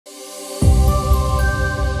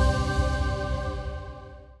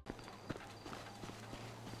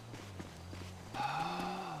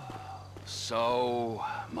So,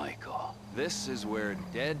 Michael, this is where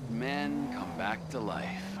dead men come back to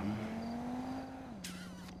life.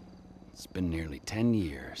 It's been nearly 10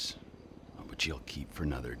 years. But you'll keep for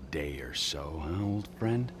another day or so, huh, old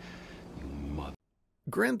friend? You mother...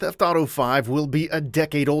 Grand Theft Auto 5 will be a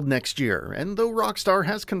decade old next year, and though Rockstar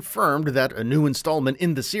has confirmed that a new installment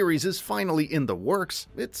in the series is finally in the works,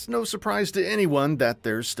 it's no surprise to anyone that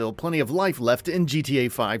there's still plenty of life left in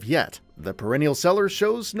GTA 5 yet. The perennial seller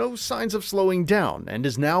shows no signs of slowing down and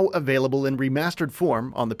is now available in remastered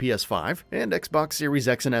form on the PS5 and Xbox Series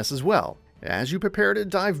X and S as well. As you prepare to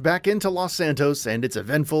dive back into Los Santos and its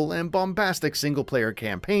eventful and bombastic single-player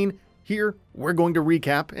campaign, here, we're going to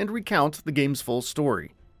recap and recount the game's full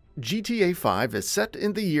story. GTA 5 is set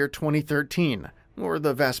in the year 2013, or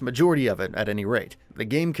the vast majority of it at any rate. The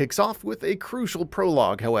game kicks off with a crucial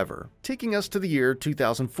prologue, however, taking us to the year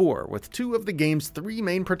 2004, with two of the game's three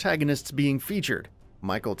main protagonists being featured,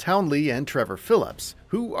 Michael Townley and Trevor Phillips,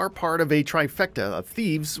 who are part of a trifecta of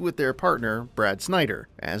thieves with their partner, Brad Snyder.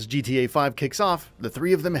 As GTA 5 kicks off, the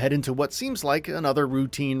three of them head into what seems like another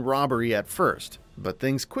routine robbery at first. But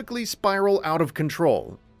things quickly spiral out of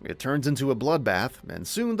control. It turns into a bloodbath, and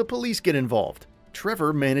soon the police get involved.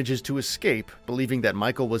 Trevor manages to escape, believing that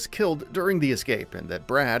Michael was killed during the escape and that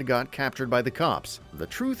Brad got captured by the cops. The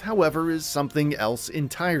truth, however, is something else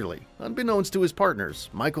entirely. Unbeknownst to his partners,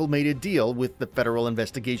 Michael made a deal with the Federal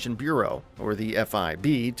Investigation Bureau, or the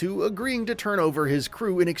FIB, to agreeing to turn over his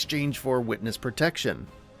crew in exchange for witness protection.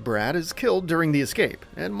 Brad is killed during the escape,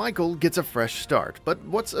 and Michael gets a fresh start, but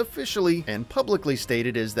what's officially and publicly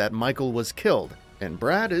stated is that Michael was killed, and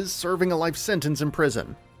Brad is serving a life sentence in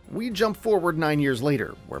prison. We jump forward 9 years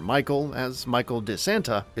later, where Michael, as Michael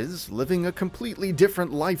DeSanta, is living a completely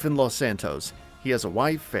different life in Los Santos. He has a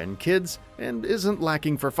wife and kids, and isn't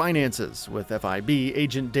lacking for finances, with FIB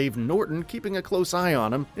agent Dave Norton keeping a close eye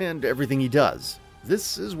on him and everything he does.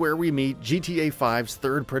 This is where we meet GTA 5's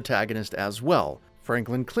third protagonist as well,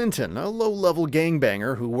 Franklin Clinton, a low-level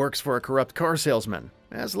gangbanger who works for a corrupt car salesman.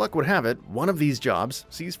 As luck would have it, one of these jobs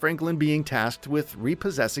sees Franklin being tasked with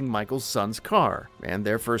repossessing Michael's son's car, and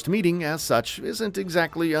their first meeting, as such, isn't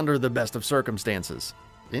exactly under the best of circumstances.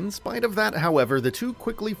 In spite of that, however, the two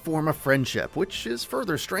quickly form a friendship, which is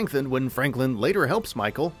further strengthened when Franklin later helps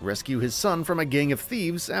Michael rescue his son from a gang of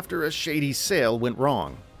thieves after a shady sale went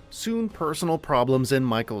wrong. Soon, personal problems in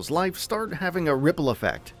Michael's life start having a ripple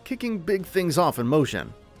effect, kicking big things off in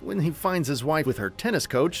motion. When he finds his wife with her tennis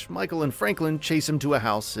coach, Michael and Franklin chase him to a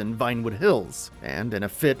house in Vinewood Hills. And in a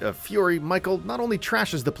fit of fury, Michael not only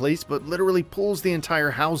trashes the place, but literally pulls the entire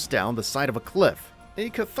house down the side of a cliff. A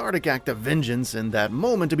cathartic act of vengeance in that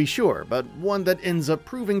moment to be sure, but one that ends up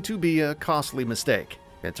proving to be a costly mistake.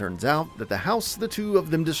 It turns out that the house the two of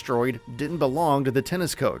them destroyed didn't belong to the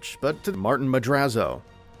tennis coach, but to Martin Madrazo,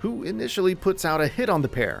 who initially puts out a hit on the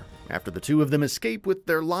pair. After the two of them escape with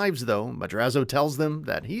their lives, though, Madrazo tells them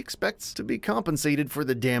that he expects to be compensated for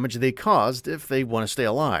the damage they caused if they want to stay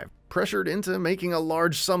alive. Pressured into making a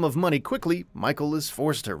large sum of money quickly, Michael is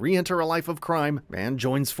forced to re-enter a life of crime and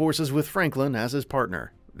joins forces with Franklin as his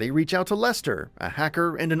partner. They reach out to Lester, a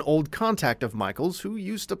hacker and an old contact of Michael's who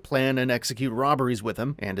used to plan and execute robberies with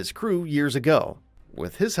him and his crew years ago.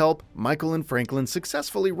 With his help, Michael and Franklin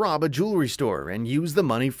successfully rob a jewelry store and use the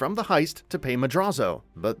money from the heist to pay Madrazo.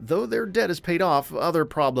 But though their debt is paid off, other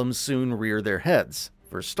problems soon rear their heads.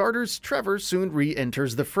 For starters, Trevor soon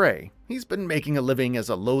re-enters the fray. He's been making a living as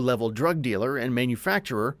a low-level drug dealer and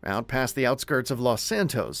manufacturer out past the outskirts of Los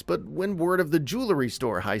Santos, but when word of the jewelry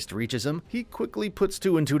store heist reaches him, he quickly puts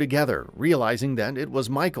two and two together, realizing that it was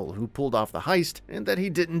Michael who pulled off the heist and that he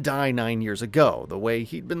didn't die 9 years ago, the way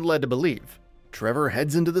he'd been led to believe. Trevor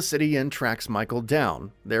heads into the city and tracks Michael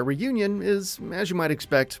down. Their reunion is, as you might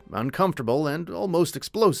expect, uncomfortable and almost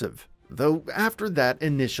explosive. Though after that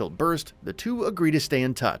initial burst, the two agree to stay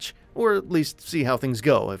in touch, or at least see how things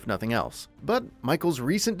go, if nothing else. But Michael's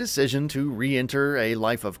recent decision to re-enter a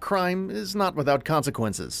life of crime is not without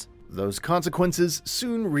consequences. Those consequences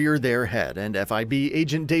soon rear their head, and FIB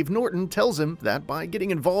agent Dave Norton tells him that by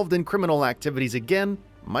getting involved in criminal activities again,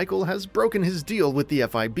 Michael has broken his deal with the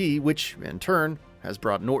FIB, which, in turn, has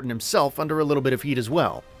brought Norton himself under a little bit of heat as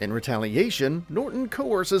well. In retaliation, Norton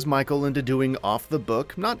coerces Michael into doing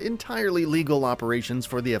off-the-book, not entirely legal operations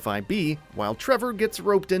for the FIB, while Trevor gets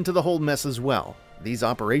roped into the whole mess as well. These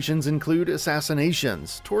operations include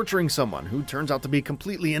assassinations, torturing someone who turns out to be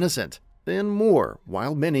completely innocent, and more,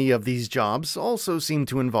 while many of these jobs also seem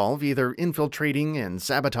to involve either infiltrating and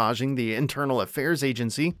sabotaging the Internal Affairs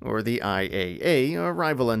Agency or the IAA, a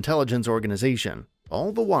rival intelligence organization.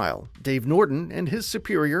 All the while, Dave Norton and his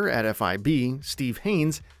superior at FIB, Steve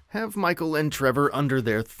Haynes, have Michael and Trevor under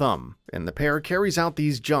their thumb, and the pair carries out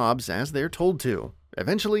these jobs as they're told to.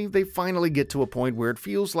 Eventually, they finally get to a point where it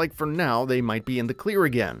feels like for now they might be in the clear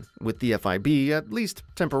again, with the FIB at least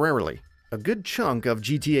temporarily. A good chunk of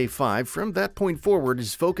GTA 5 from that point forward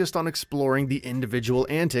is focused on exploring the individual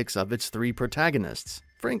antics of its three protagonists.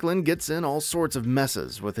 Franklin gets in all sorts of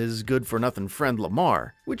messes with his good-for-nothing friend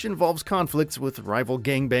Lamar, which involves conflicts with rival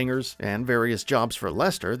gangbangers and various jobs for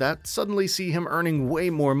Lester that suddenly see him earning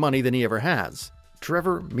way more money than he ever has.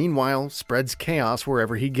 Trevor, meanwhile, spreads chaos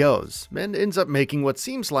wherever he goes, and ends up making what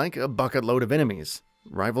seems like a bucket load of enemies.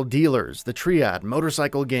 Rival dealers, the Triad,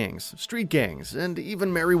 motorcycle gangs, street gangs, and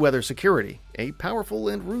even Merryweather Security, a powerful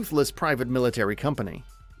and ruthless private military company.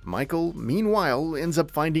 Michael, meanwhile, ends up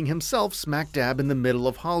finding himself smack dab in the middle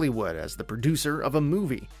of Hollywood as the producer of a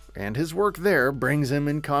movie, and his work there brings him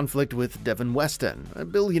in conflict with Devin Weston, a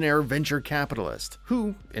billionaire venture capitalist,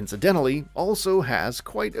 who, incidentally, also has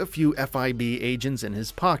quite a few FIB agents in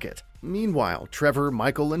his pocket. Meanwhile, Trevor,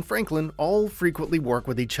 Michael, and Franklin all frequently work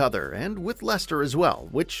with each other, and with Lester as well,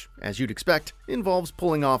 which, as you'd expect, involves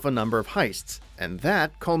pulling off a number of heists, and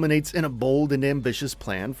that culminates in a bold and ambitious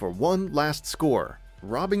plan for one last score: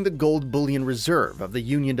 robbing the gold bullion reserve of the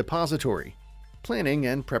Union Depository. Planning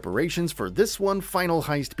and preparations for this one final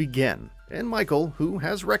heist begin, and Michael, who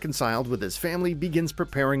has reconciled with his family, begins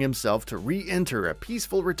preparing himself to re-enter a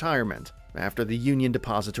peaceful retirement after the Union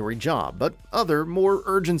Depository job, but other, more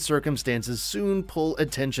urgent circumstances soon pull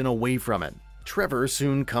attention away from it. Trevor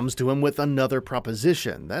soon comes to him with another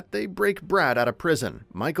proposition that they break Brad out of prison.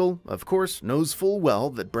 Michael, of course, knows full well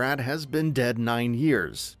that Brad has been dead 9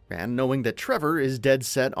 years, and knowing that Trevor is dead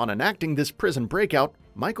set on enacting this prison breakout,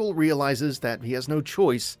 Michael realizes that he has no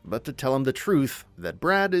choice but to tell him the truth that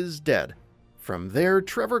Brad is dead. From there,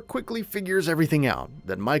 Trevor quickly figures everything out,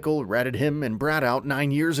 that Michael ratted him and Brad out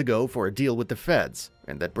 9 years ago for a deal with the feds,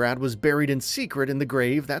 and that Brad was buried in secret in the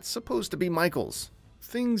grave that's supposed to be Michael's.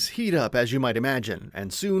 Things heat up, as you might imagine,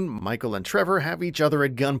 and soon Michael and Trevor have each other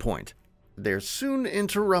at gunpoint. They're soon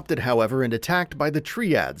interrupted, however, and attacked by the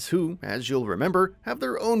Triads, who, as you'll remember, have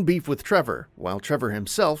their own beef with Trevor. While Trevor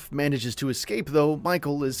himself manages to escape, though,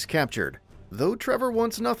 Michael is captured. Though Trevor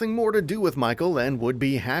wants nothing more to do with Michael and would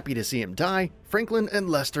be happy to see him die, Franklin and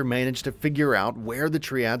Lester manage to figure out where the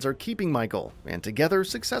Triads are keeping Michael, and together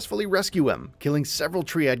successfully rescue him, killing several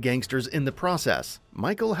Triad gangsters in the process.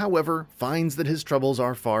 Michael, however, finds that his troubles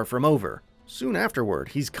are far from over. Soon afterward,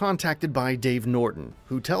 he's contacted by Dave Norton,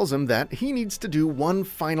 who tells him that he needs to do one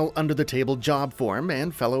final under-the-table job for him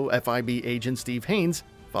and fellow FIB agent Steve Haynes,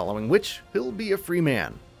 following which he'll be a free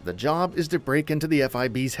man. The job is to break into the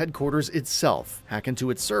FIB's headquarters itself, hack into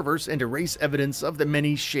its servers, and erase evidence of the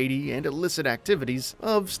many shady and illicit activities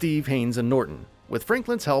of Steve, Haynes, and Norton. With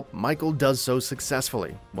Franklin's help, Michael does so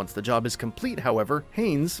successfully. Once the job is complete, however,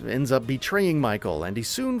 Haynes ends up betraying Michael, and he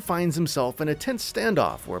soon finds himself in a tense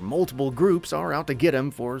standoff where multiple groups are out to get him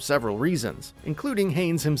for several reasons, including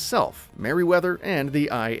Haynes himself, Merryweather, and the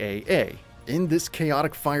IAA. In this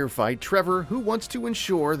chaotic firefight, Trevor, who wants to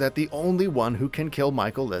ensure that the only one who can kill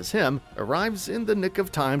Michael is him, arrives in the nick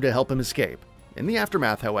of time to help him escape. In the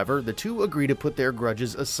aftermath, however, the two agree to put their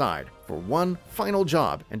grudges aside for one final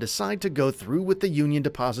job and decide to go through with the Union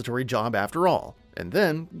Depository job after all, and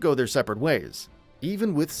then go their separate ways.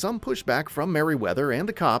 Even with some pushback from Merryweather and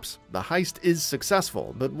the cops, the heist is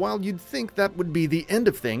successful, but while you'd think that would be the end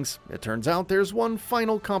of things, it turns out there's one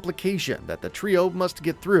final complication that the trio must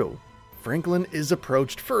get through. Franklin is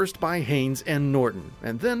approached first by Haynes and Norton,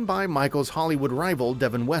 and then by Michael's Hollywood rival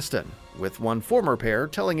Devin Weston, with one former pair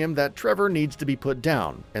telling him that Trevor needs to be put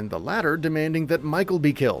down, and the latter demanding that Michael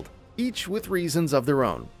be killed, each with reasons of their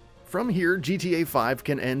own. From here, GTA 5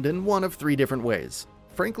 can end in one of three different ways.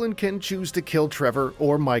 Franklin can choose to kill Trevor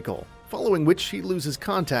or Michael, following which he loses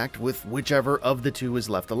contact with whichever of the two is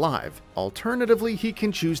left alive. Alternatively, he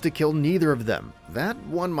can choose to kill neither of them. That,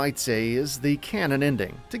 one might say, is the canon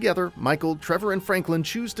ending. Together, Michael, Trevor, and Franklin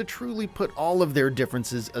choose to truly put all of their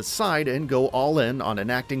differences aside and go all in on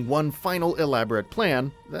enacting one final elaborate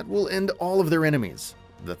plan that will end all of their enemies.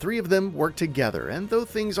 The three of them work together, and though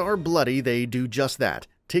things are bloody, they do just that,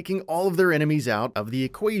 taking all of their enemies out of the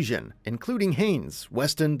equation, including Haynes,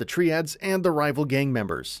 Weston, the Triads, and the rival gang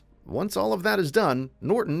members. Once all of that is done,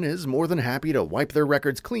 Norton is more than happy to wipe their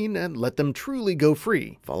records clean and let them truly go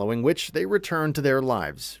free, following which they return to their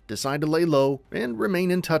lives, decide to lay low, and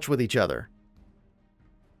remain in touch with each other.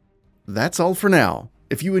 That's all for now.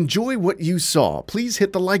 If you enjoy what you saw, please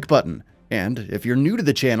hit the like button, and if you're new to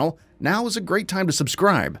the channel, now is a great time to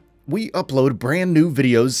subscribe. We upload brand new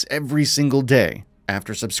videos every single day.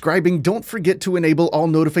 After subscribing, don't forget to enable all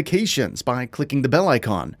notifications by clicking the bell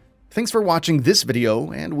icon. Thanks for watching this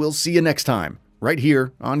video, and we'll see you next time, right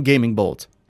here on Gaming Bolt.